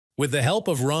With the help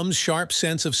of rum's sharp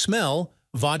sense of smell,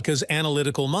 vodka's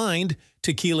analytical mind,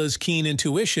 tequila's keen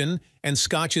intuition, and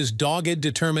scotch's dogged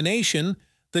determination,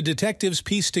 the detectives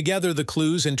pieced together the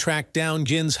clues and tracked down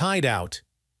Gin's hideout.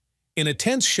 In a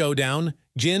tense showdown,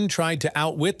 Gin tried to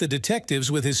outwit the detectives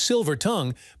with his silver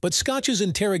tongue, but Scotch's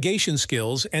interrogation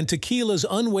skills and tequila's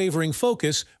unwavering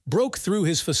focus broke through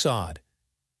his facade.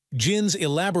 Gin's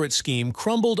elaborate scheme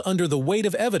crumbled under the weight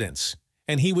of evidence,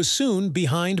 and he was soon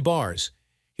behind bars,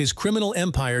 his criminal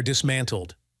empire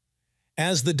dismantled.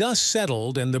 As the dust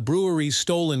settled and the brewery's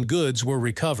stolen goods were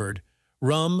recovered,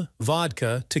 rum,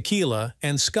 vodka, tequila,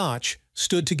 and scotch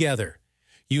stood together,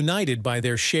 united by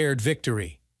their shared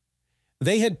victory.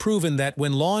 They had proven that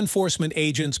when law enforcement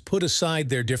agents put aside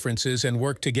their differences and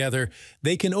work together,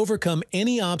 they can overcome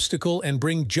any obstacle and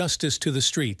bring justice to the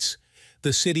streets.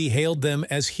 The city hailed them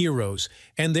as heroes,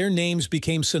 and their names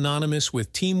became synonymous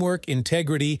with teamwork,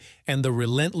 integrity, and the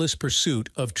relentless pursuit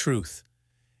of truth.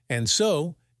 And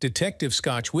so, Detective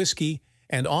Scotch Whiskey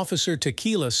and Officer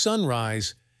Tequila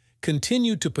Sunrise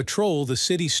continued to patrol the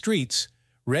city streets,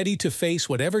 ready to face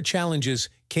whatever challenges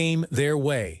came their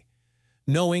way,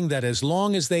 knowing that as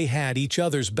long as they had each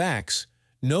other's backs,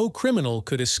 no criminal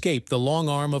could escape the long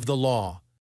arm of the law.